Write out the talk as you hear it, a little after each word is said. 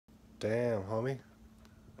Damn, homie.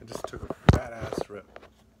 I just took a fat ass rip.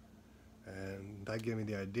 And that gave me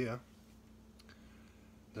the idea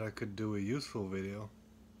that I could do a useful video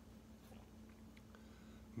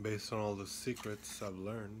based on all the secrets I've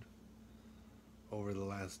learned over the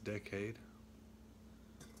last decade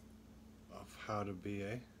of how to be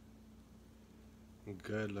a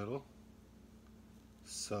good little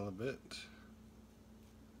celibate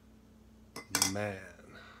man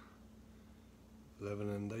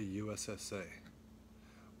living in the USSA.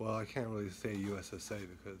 Well, I can't really say USSA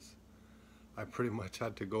because I pretty much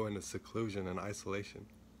had to go into seclusion and isolation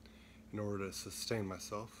in order to sustain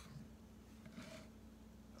myself,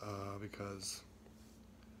 because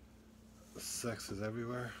sex is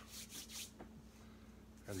everywhere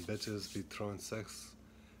and bitches be throwing sex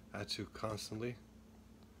at you constantly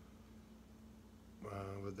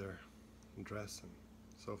with their dress and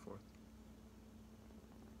so forth.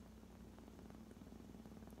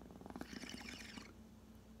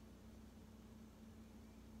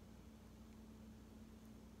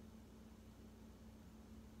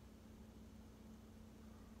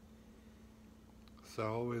 So I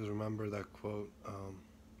always remember that quote,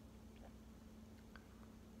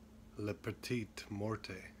 le petit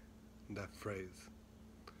morte, that phrase.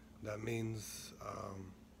 That means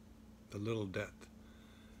the little death.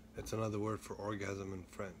 It's another word for orgasm in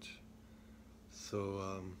French.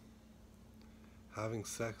 So having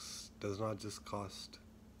sex does not just cost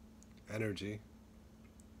energy,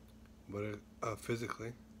 but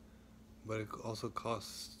physically, but it also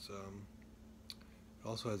costs, it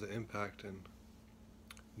also has an impact and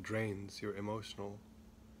drains your emotional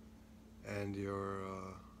and your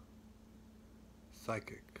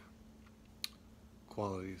psychic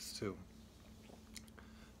qualities too.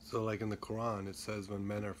 So like in the Quran, it says when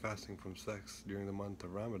men are fasting from sex during the month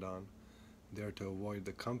of Ramadan, they are to avoid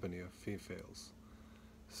the company of females.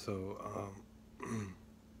 So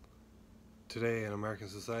today in American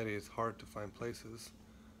society, it's hard to find places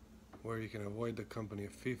where you can avoid the company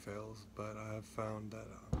of females, but I have found that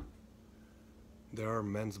there are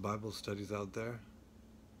men's Bible studies out there.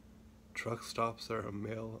 Truck stops are a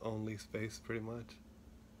male-only space, pretty much.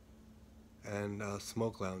 And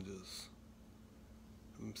smoke lounges.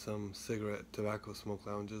 Some tobacco smoke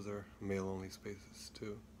lounges are male-only spaces,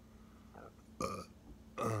 too.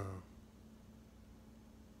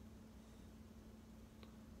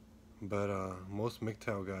 But most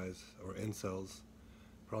MGTOW guys, or incels,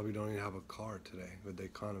 probably don't even have a car today with the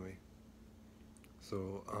economy.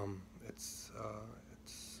 So it's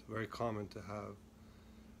very common to have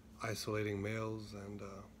isolating males and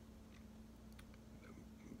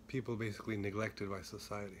people basically neglected by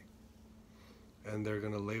society, and they're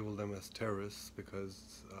going to label them as terrorists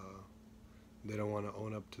because they don't want to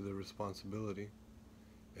own up to the responsibility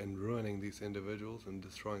in ruining these individuals and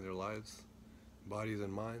destroying their lives, bodies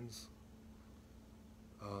and minds.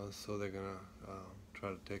 So they're going to try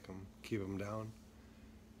to keep them down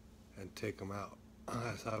and take them out,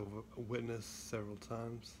 as I've witnessed several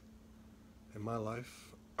times in my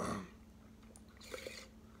life.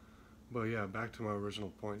 But yeah, back to my original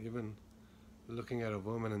point. Even looking at a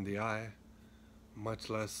woman in the eye, much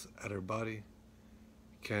less at her body,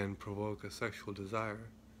 can provoke a sexual desire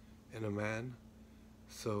in a man.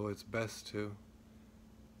 So it's best to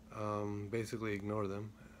basically ignore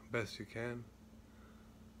them best you can.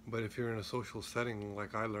 But if you're in a social setting,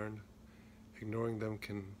 like I learned, ignoring them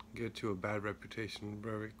can get you a bad reputation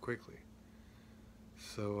very quickly.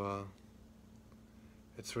 So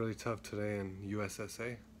it's really tough today in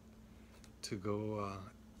USSA to go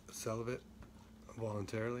celibate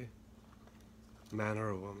voluntarily, man or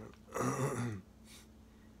a woman.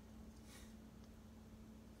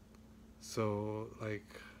 So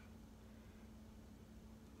like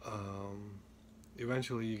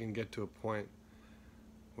eventually you can get to a point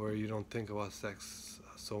where you don't think about sex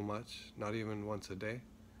so much, not even once a day,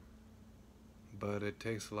 but it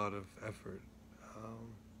takes a lot of effort.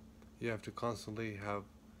 You have to constantly have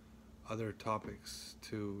other topics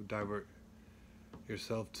to divert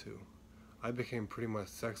yourself to. I became pretty much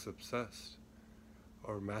sex obsessed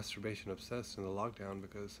or masturbation obsessed in the lockdown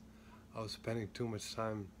because I was spending too much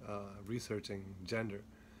time researching gender,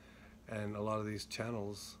 and a lot of these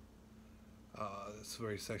channels, it's a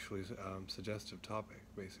very sexually suggestive topic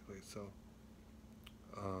basically. So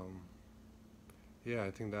yeah,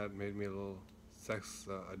 I think that made me a little sex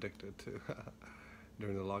addicted too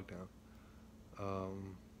during the lockdown.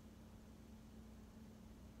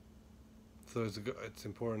 So it's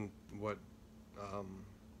important what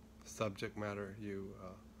subject matter you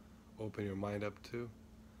open your mind up to.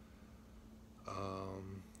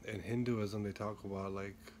 In Hinduism, they talk about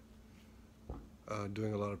like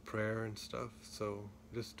doing a lot of prayer and stuff. So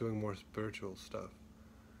just doing more spiritual stuff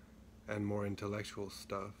and more intellectual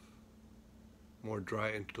stuff, more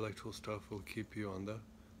dry intellectual stuff will keep you on the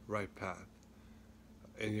right path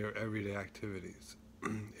in your everyday activities.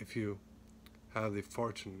 If you have the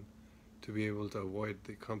fortune to be able to avoid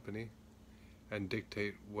the company and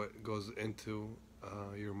dictate what goes into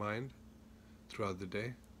your mind throughout the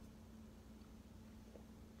day.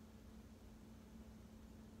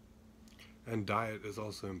 And diet is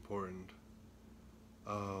also important.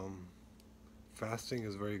 Fasting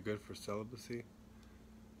is very good for celibacy.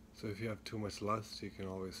 So if you have too much lust, you can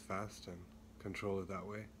always fast and control it that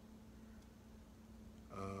way.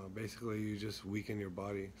 Basically, you just weaken your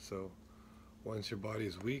body. So once your body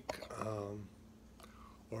is weak,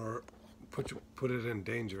 or put it in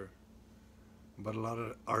danger, but a lot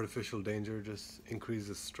of artificial danger just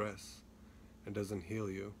increases stress and doesn't heal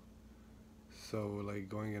you. So like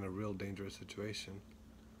going in a real dangerous situation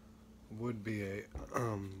would be a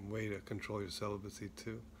way to control your celibacy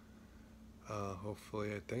too.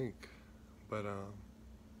 Hopefully, I think. But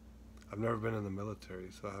I've never been in the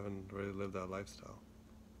military, so I haven't really lived that lifestyle.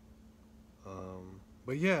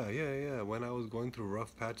 But yeah. When I was going through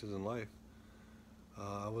rough patches in life,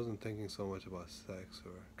 I wasn't thinking so much about sex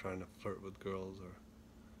or trying to flirt with girls,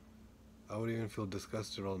 or I would even feel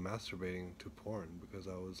disgusted while masturbating to porn because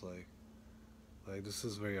I was like this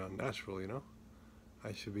is very unnatural, you know?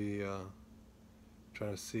 I should be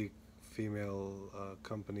trying to seek female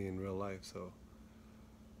company in real life. So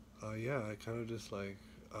yeah, I kind of just like,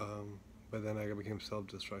 but then I became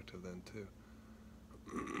self-destructive then too.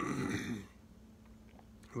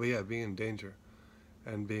 But yeah, being in danger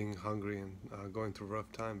and being hungry and going through a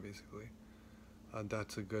rough time, basically,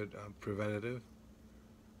 that's a good preventative.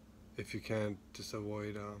 If you can't just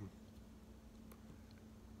avoid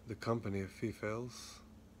the company of females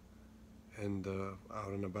and out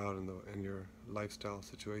and about in your lifestyle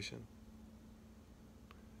situation.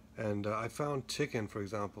 And I found chicken, for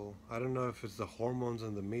example. I don't know if it's the hormones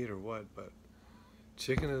in the meat or what, but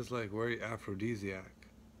chicken is like very aphrodisiac,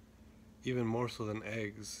 even more so than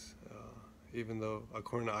eggs. Even though,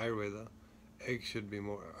 according to Ayurveda, eggs should be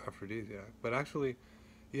more aphrodisiac. But actually,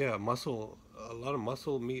 yeah, a lot of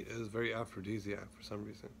muscle meat is very aphrodisiac for some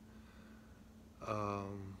reason.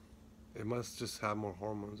 It must just have more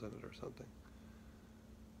hormones in it or something.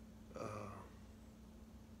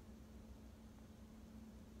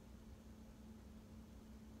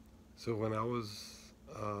 So when I was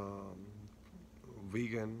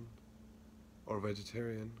vegan or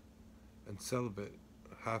vegetarian and celibate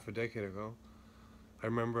half a decade ago, I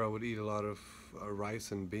remember I would eat a lot of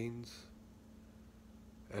rice and beans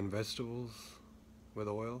and vegetables with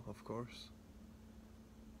oil, of course,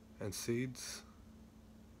 and seeds.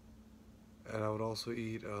 And I would also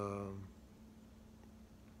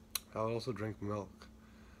drink milk.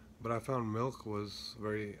 But I found milk was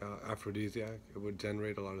very aphrodisiac. It would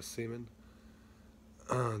generate a lot of semen.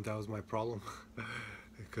 That was my problem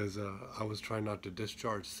because I was trying not to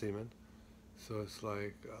discharge semen. So it's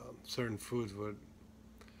like certain foods would,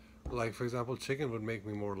 like for example, chicken would make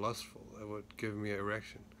me more lustful. It would give me an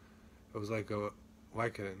erection. It was like a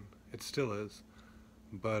Vicodin. It still is.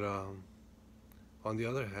 But on the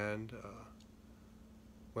other hand,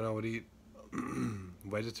 when I would eat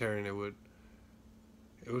vegetarian, it would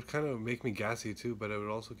kind of make me gassy too, but it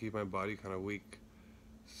would also keep my body kind of weak.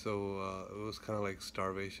 So it was kind of like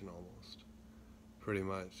starvation almost, pretty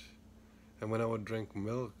much. And when I would drink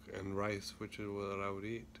milk and rice, which is what I would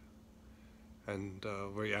eat, and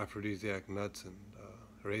very aphrodisiac nuts and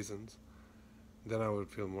raisins, then I would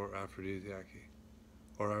feel more aphrodisiac-y.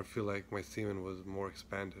 Or I would feel like my semen was more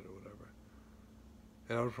expanded or whatever.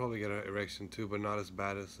 And I would probably get an erection too, but not as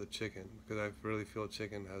bad as the chicken, because I really feel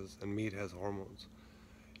chicken and meat has hormones.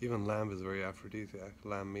 Even lamb is very aphrodisiac,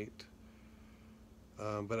 lamb meat.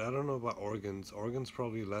 But I don't know about organs. Organs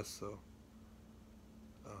probably less so.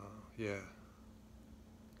 Yeah.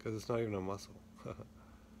 Because it's not even a muscle.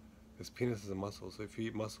 His penis is a muscle, so if you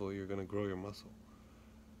eat muscle, you're going to grow your muscle.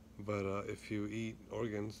 But if you eat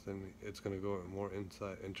organs, then it's going to go more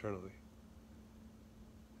internally.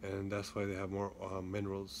 And that's why they have more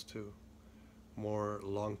minerals too. More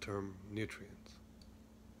long-term nutrients.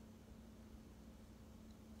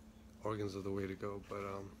 Organs are the way to go, but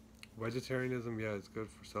vegetarianism, yeah, it's good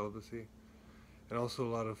for celibacy, and also a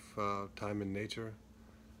lot of time in nature,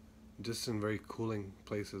 just in very cooling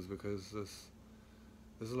places, because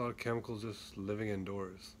there's a lot of chemicals just living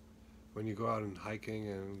indoors. When you go out and hiking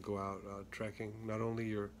and go out trekking, not only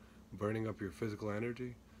you're burning up your physical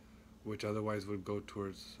energy, which otherwise would go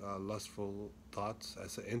towards lustful thoughts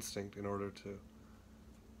as an instinct in order to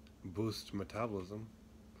boost metabolism.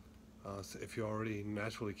 So if you already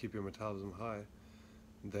naturally keep your metabolism high,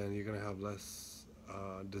 then you're going to have less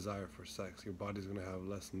desire for sex. Your body's going to have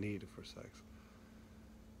less need for sex.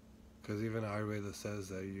 Because even Ayurveda says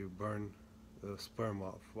that you burn the sperm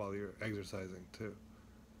off while you're exercising too.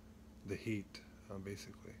 The heat,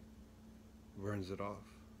 basically, burns it off.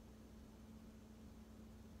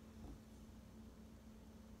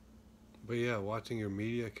 But yeah, watching your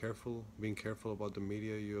media, being careful about the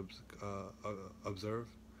media you observe.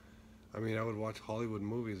 I mean, I would watch Hollywood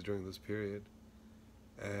movies during this period,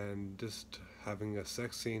 and just having a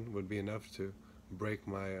sex scene would be enough to break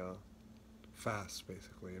my fast,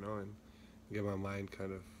 basically, and get my mind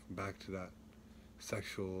kind of back to that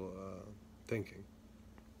sexual thinking.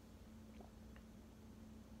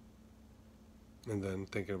 And then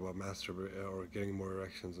thinking about masturbating or getting more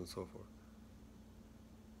erections and so forth.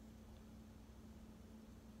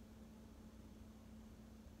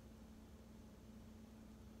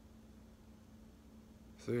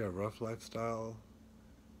 So yeah, rough lifestyle,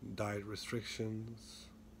 diet restrictions,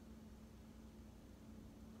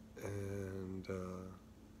 and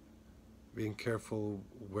being careful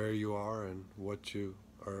where you are and what you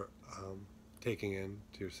are taking in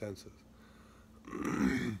to your senses.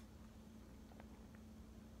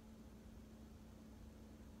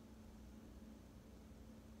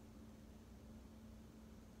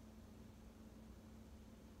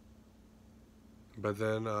 But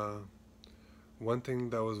then one thing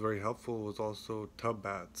that was very helpful was also tub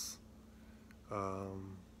baths,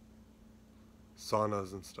 um,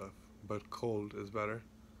 saunas and stuff, but cold is better.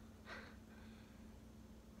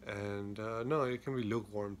 And no, it can be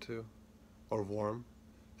lukewarm too, or warm,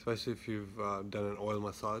 especially if you've done an oil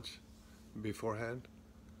massage beforehand.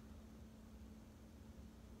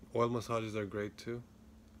 Oil massages are great too.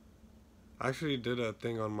 I actually did a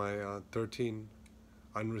thing on my 13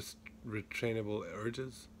 unrestrainable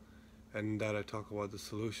urges, and that I talk about the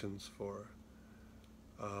solutions for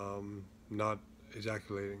not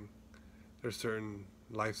ejaculating. There's certain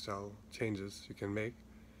lifestyle changes you can make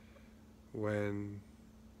when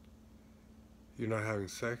you're not having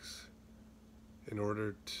sex in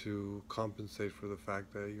order to compensate for the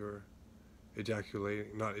fact that you're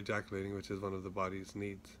not ejaculating, which is one of the body's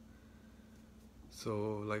needs.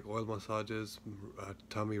 So like oil massages,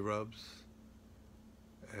 tummy rubs,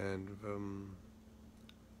 and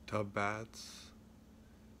tub baths,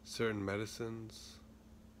 certain medicines,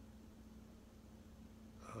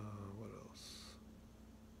 what else?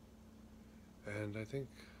 And I think,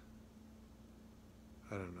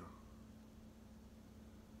 I don't know.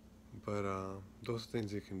 But those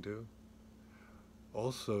things you can do.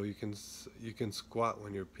 Also, you can squat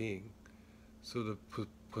when you're peeing. So the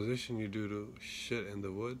position you do to shit in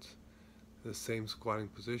the woods, the same squatting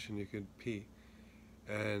position you could pee.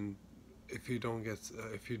 And if you don't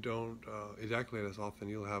ejaculate as often,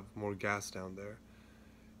 you'll have more gas down there.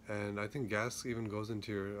 And I think gas even goes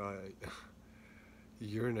into your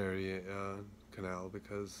urinary canal,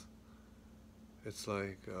 because it's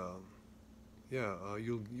like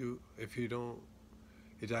you if you don't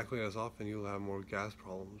ejaculate as often, you'll have more gas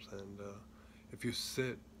problems. And if you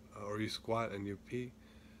sit or you squat and you pee,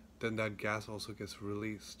 then that gas also gets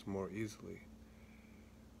released more easily.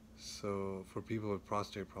 So for people with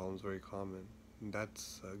prostate problems, very common,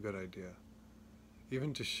 that's a good idea.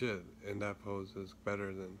 Even to shit in that pose is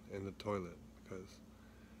better than in the toilet, because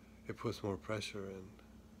it puts more pressure and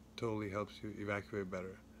totally helps you evacuate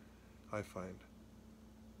better, I find.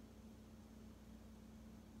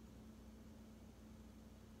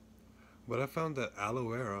 But I found that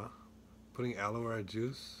putting aloe vera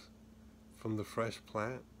juice from the fresh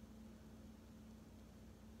plant,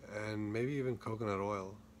 and maybe even coconut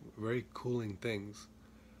oil, very cooling things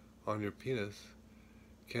on your penis,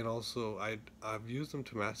 can also, I've used them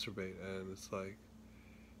to masturbate, and it's like,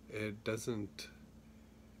 it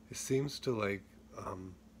seems to like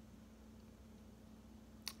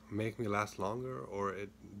make me last longer, or it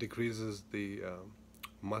decreases the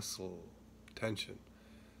muscle tension.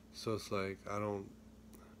 So it's like I'm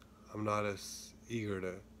not as eager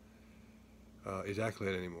to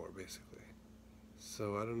ejaculate anymore, basically.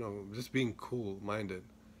 So I don't know, just being cool-minded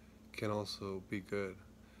can also be good.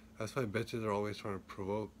 That's why bitches are always trying to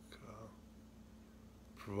provoke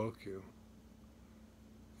you,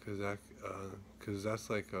 because that's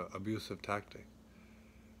like an abusive tactic,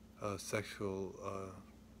 sexual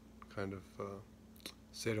kind of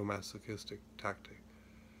sadomasochistic tactic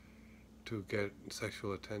to get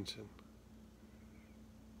sexual attention.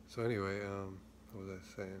 So anyway, what was I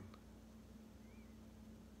saying?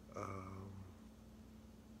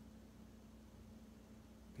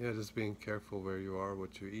 yeah, just being careful where you are,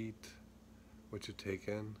 what you eat, what you take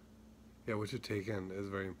in. Yeah, what you take in is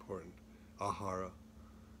very important. Ahara.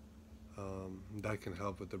 That can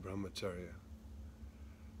help with the brahmacharya,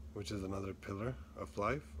 which is another pillar of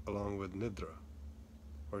life, along with nidra,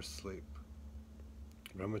 or sleep.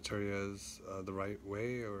 Brahmacharya is the right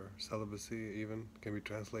way, or celibacy even can be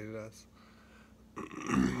translated as.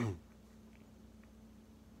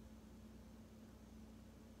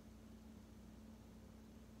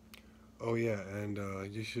 Oh yeah, and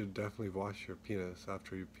you should definitely wash your penis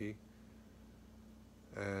after you pee,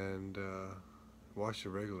 and wash it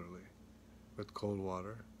regularly with cold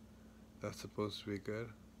water. That's supposed to be good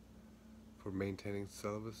for maintaining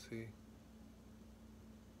celibacy.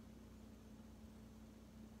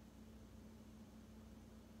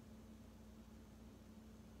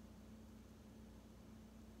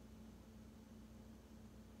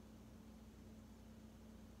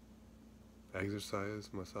 Exercise,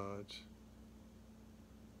 massage,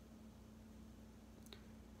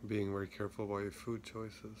 being very careful about your food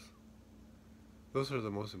choices. Those are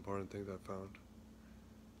the most important things I've found.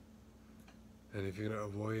 And if you're going to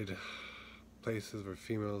avoid places where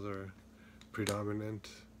females are predominant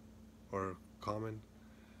or common,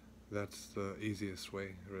 that's the easiest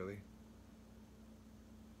way, really.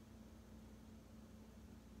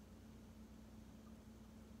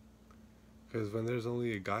 Because when there's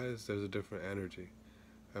only guys, there's a different energy.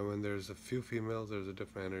 And when there's a few females, there's a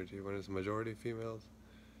different energy. When it's majority females,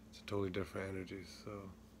 it's a totally different energy. So,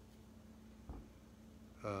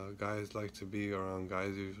 guys like to be around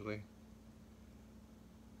guys usually.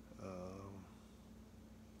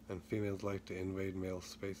 And females like to invade male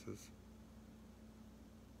spaces.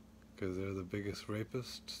 Because they're the biggest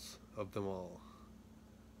rapists of them all.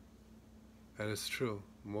 And it's true.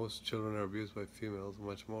 Most children are abused by females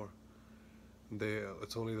much more.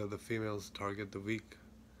 It's only that the females target the weak,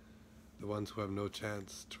 the ones who have no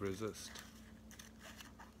chance to resist,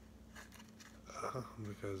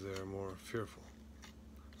 because they're more fearful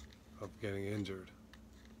of getting injured.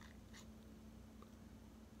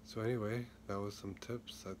 So anyway, that was some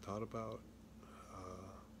tips I thought about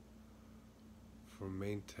for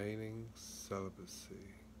maintaining celibacy.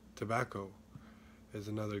 Tobacco is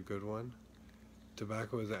another good one.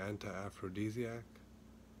 Tobacco is an anti-aphrodisiac.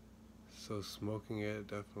 So smoking it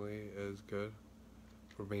definitely is good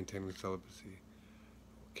for maintaining celibacy.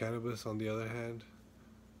 Cannabis, on the other hand,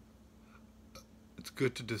 it's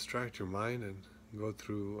good to distract your mind and go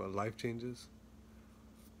through life changes,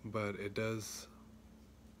 but it does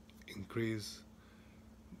increase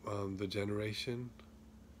the generation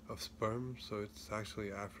of sperm, so it's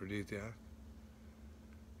actually aphrodisiac.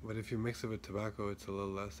 But if you mix it with tobacco, it's a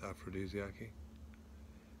little less aphrodisiac-y.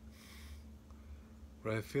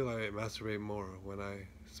 But I feel I masturbate more when I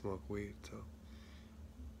smoke weed, so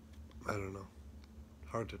I don't know.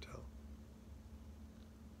 Hard to tell.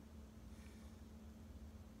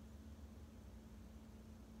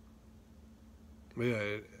 But yeah,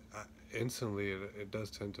 instantly it does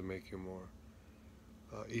tend to make you more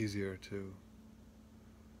easier to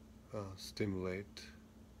stimulate.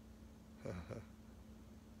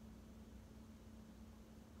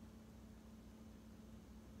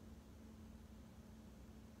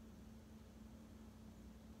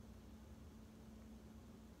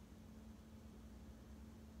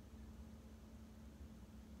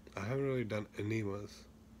 I haven't really done enemas.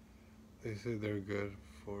 They say they're good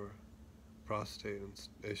for prostate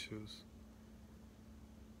issues.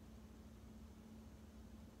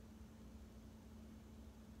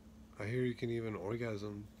 I hear you can even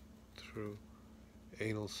orgasm through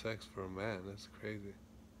anal sex for a man. That's crazy.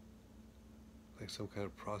 Like some kind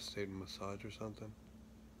of prostate massage or something.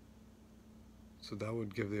 So that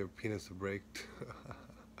would give their penis a break.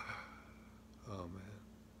 Oh man.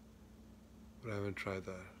 But I haven't tried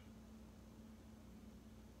that.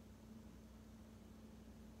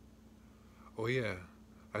 Oh yeah,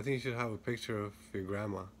 I think you should have a picture of your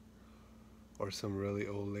grandma or some really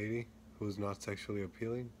old lady who's not sexually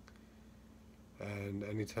appealing. And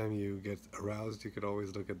anytime you get aroused, you could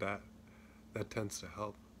always look at that. That tends to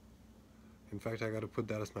help. In fact, I gotta put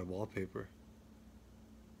that as my wallpaper.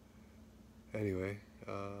 Anyway,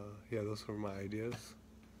 yeah, those were my ideas.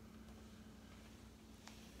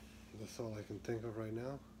 That's all I can think of right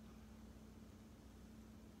now.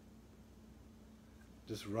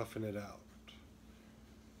 Just roughing it out.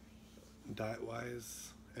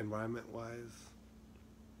 Diet-wise, environment-wise,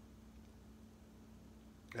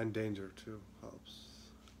 and danger too helps.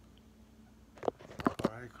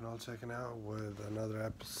 Alright, Kunal checking out with another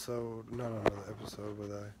episode, not another episode,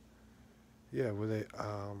 with a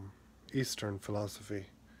Eastern philosophy.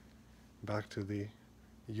 Back to the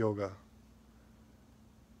yoga.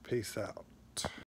 Peace out.